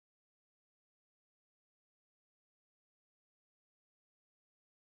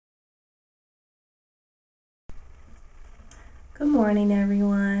Good morning,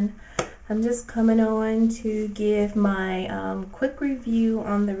 everyone. I'm just coming on to give my quick review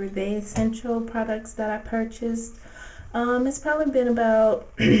on the Reve essential products that I purchased. It's probably been about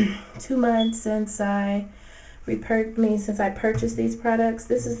 2 months since I purchased these products.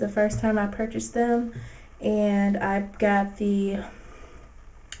 This is the first time I purchased them, and I got the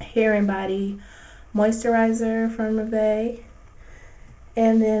hair and body moisturizer from Reve,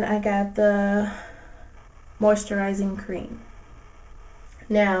 and then I got the moisturizing cream.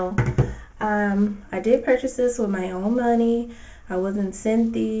 Now, I did purchase this with my own money. I wasn't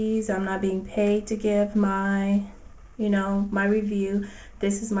sent these. I'm not being paid to give my review.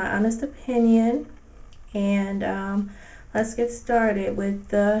 This is my honest opinion. And let's get started with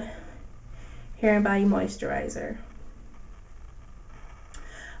the hair and body moisturizer.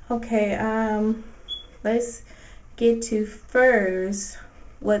 Okay, let's get to first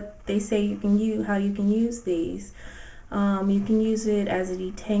what they say you can use, how you can use these. You can use it as a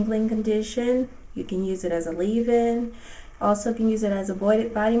detangling condition. You can use it as a leave-in. Also can use it as a body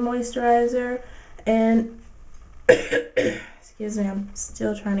moisturizer. And excuse me, I'm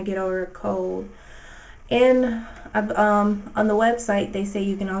still trying to get over a cold. And on the website they say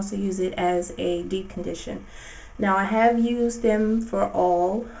you can also use it as a deep condition. Now I have used them for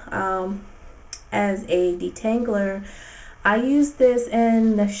all. As a detangler, I use this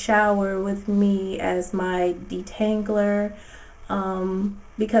in the shower with me as my detangler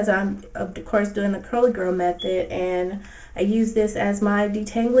because I'm of course doing the curly girl method, and I use this as my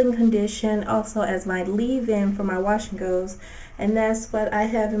detangling condition, also as my leave-in for my wash and goes, and that's what I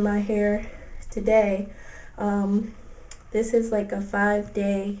have in my hair today. This is like a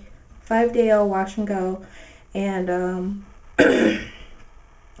 5-day old wash and go, and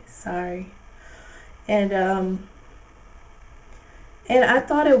sorry, and I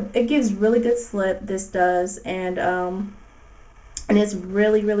thought it gives really good slip. This does, and it's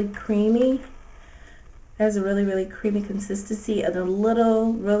really creamy. It has a really creamy consistency, and a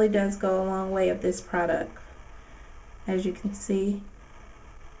little really does go a long way of this product. As you can see,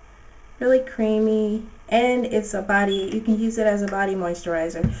 really creamy, and it's a body. You can use it as a body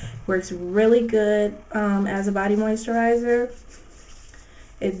moisturizer. Works really good as a body moisturizer.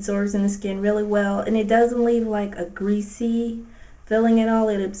 It absorbs in the skin really well, and it doesn't leave like a greasy feeling at all.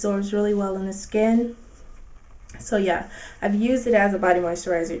 It absorbs really well in the skin. So yeah, I've used it as a body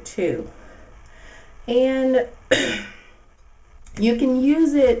moisturizer too. And you can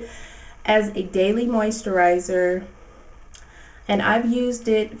use it as a daily moisturizer, and I've used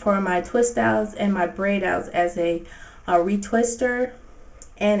it for my twist outs and my braid outs as a retwister,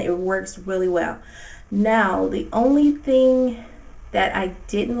 and it works really well. Now, the only thing that I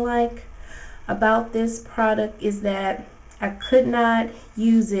didn't like about this product is that I could not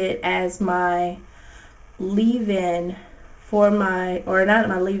use it as my leave-in for my, or not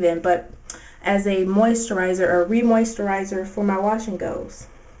my leave-in, but as a moisturizer or re-moisturizer for my wash and goes.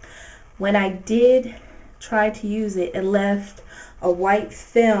 When I did try to use it, it left a white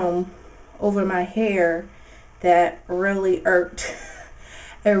film over my hair that really irked.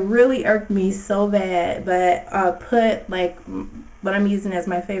 It really irked me so bad. But I put like what I'm using as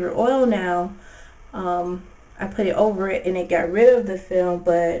my favorite oil now. I put it over it and it got rid of the film,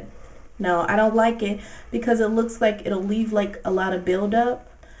 but no, I don't like it because it looks like it'll leave like a lot of buildup.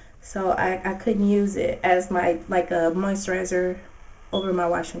 So I couldn't use it as my like a moisturizer over my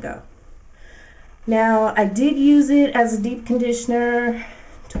wash and go. Now I did use it as a deep conditioner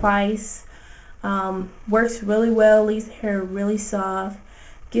twice. Works really well, leaves the hair really soft,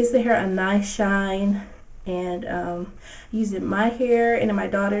 gives the hair a nice shine, and used it in my hair and in my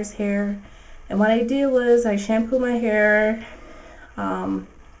daughter's hair. And what I did was I shampooed my hair, then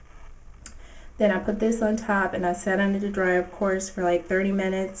I put this on top and I set under the dryer, of course, for like 30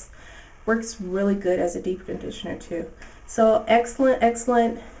 minutes. Works really good as a deep conditioner too. So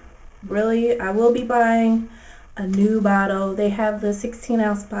excellent. Really, I will be buying a new bottle. They have the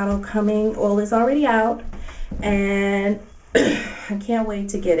 16-ounce bottle coming. Oil is already out, and I can't wait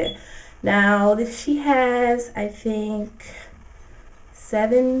to get it. Now, she has, I think,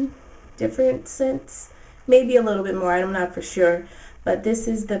 7 different scents, maybe a little bit more, I'm not for sure, but this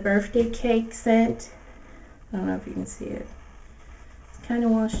is the birthday cake scent. I don't know if you can see it. It's kind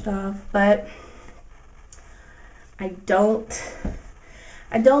of washed off, but I don't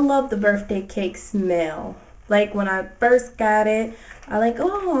love the birthday cake smell. Like when I first got it, I like,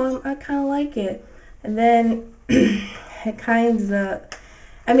 oh, I kind of like it, and then it kind of,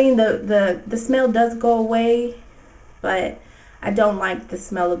 I mean, the smell does go away, but I don't like the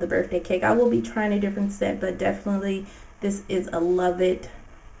smell of the birthday cake. I will be trying a different scent, but definitely this is a love it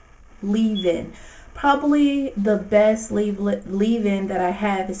leave-in. probably the best leave-in that I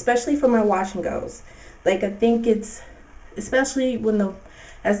have, especially for my wash and goes. Like, I think it's, especially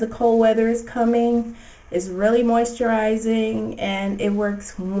as the cold weather is coming, it's really moisturizing and it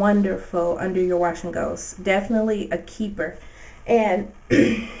works wonderful under your wash and goes. Definitely a keeper. And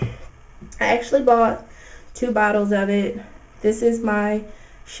I actually bought 2 bottles of it. This is my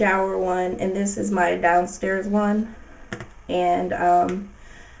shower one and this is my downstairs one. And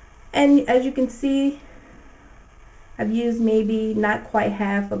as you can see, I've used maybe not quite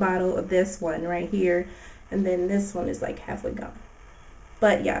half a bottle of this one right here, and then this one is like halfway gone.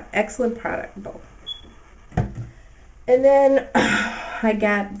 But yeah, excellent product both. And then I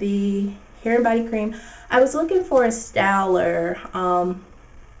got the hair and body cream. I was looking for a styler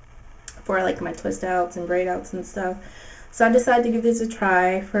for like my twist outs and braid outs and stuff, so I decided to give this a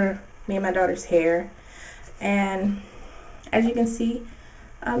try for me and my daughter's hair. And as you can see,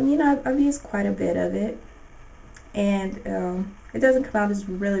 you know, I've used quite a bit of it, and it doesn't come out as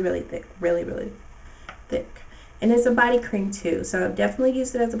really thick, really thick. And it's a body cream too, so I've definitely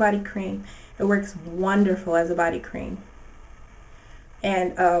used it as a body cream. It works wonderful as a body cream.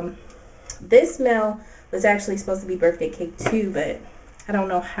 And this smell was actually supposed to be birthday cake too, but I don't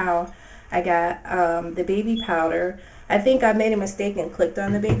know how I got the baby powder. I think I made a mistake and clicked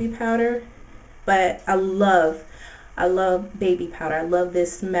on the baby powder, but I love baby powder. I love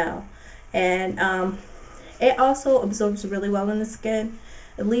this smell. And it also absorbs really well in the skin.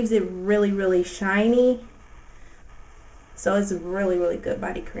 It leaves it really shiny. So it's a really good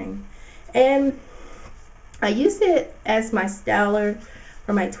body cream. And I used it as my styler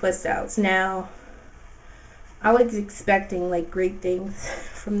for my twist outs. Now, I was expecting like great things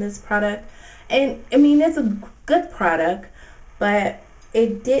from this product. And I mean, it's a good product, but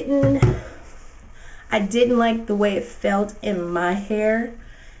I didn't like the way it felt in my hair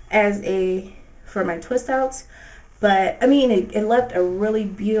for my twist outs. But I mean, it left a really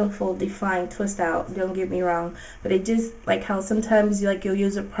beautiful defined twist out, don't get me wrong, but it just, like how sometimes you'll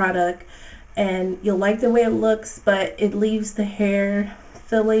use a product and you'll like the way it looks, but it leaves the hair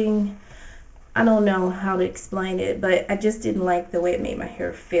feeling, I don't know how to explain it, but I just didn't like the way it made my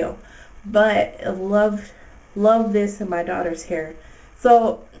hair feel. But I love this in my daughter's hair,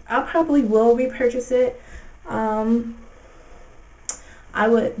 so I probably will repurchase it. I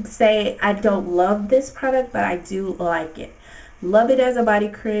would say I don't love this product, but I do like it. Love it as a body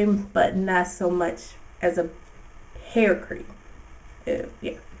cream, but not so much as a hair cream. Yeah.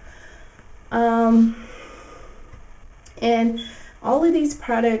 And all of these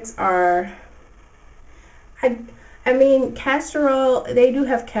products are, I mean, castor oil, they do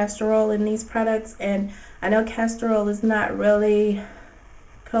have castor oil in these products, and I know castor oil is not really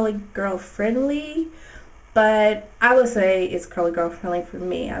curly girl friendly, but I would say it's curly girl friendly for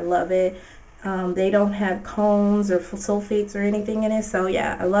me. I love it. They don't have cones or sulfates or anything in it, so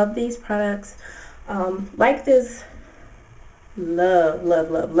yeah, I love these products. Like this,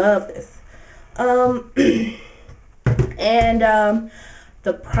 love this. And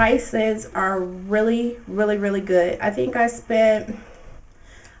the prices are really good. I think I spent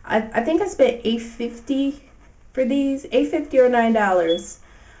 $8.50 for these, $8.50 or $9.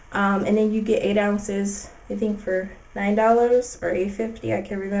 And then you get 8 ounces, I think, for $9 or $8.50, I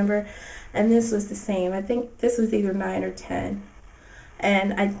can't remember. And this was the same. I think this was either 9 or 10.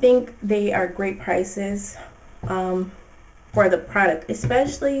 And I think they are great prices for the product,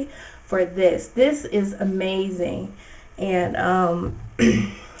 especially for this. This is amazing. And I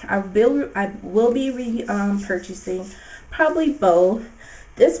will be purchasing probably both.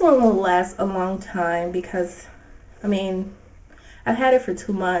 This one will last a long time because, I mean, I've had it for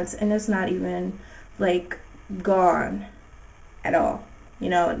 2 months and it's not even like gone at all. You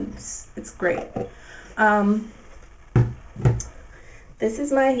know, it's great. This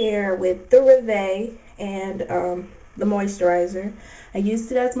is my hair with the Reve and the moisturizer. I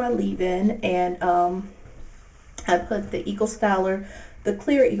used it as my leave-in, and I put the Eco Styler, the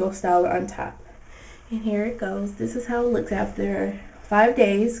clear Eco Styler on top. And here it goes. This is how it looks after 5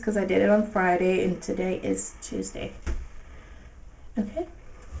 days, because I did it on Friday and today is Tuesday. Okay.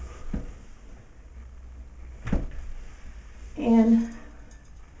 And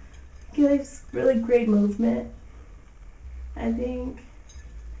it gives really great movement, I think.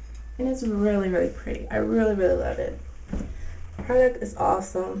 And it's really pretty. I really love it. The product is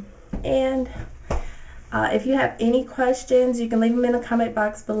awesome. And if you have any questions, you can leave them in the comment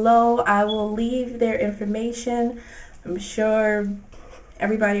box below. I will leave their information. I'm sure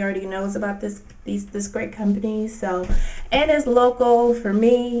everybody already knows about this great company. So, and it's local for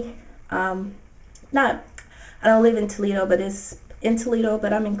me. I don't live in Toledo, but it's in Toledo,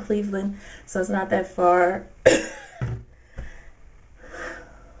 but I'm in Cleveland, so it's not that far.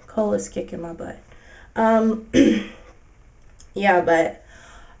 Cold is kicking my butt. Yeah, but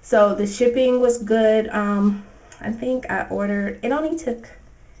so the shipping was good. I think I ordered, it only took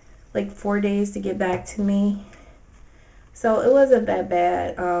like 4 days to get back to me, so it wasn't that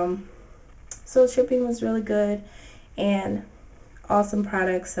bad. So shipping was really good and awesome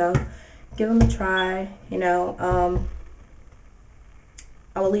products, so give them a try.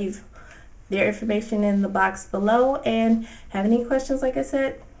 I will leave their information in the box below, and have any questions, like I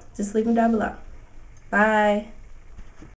said, just leave them down below. Bye.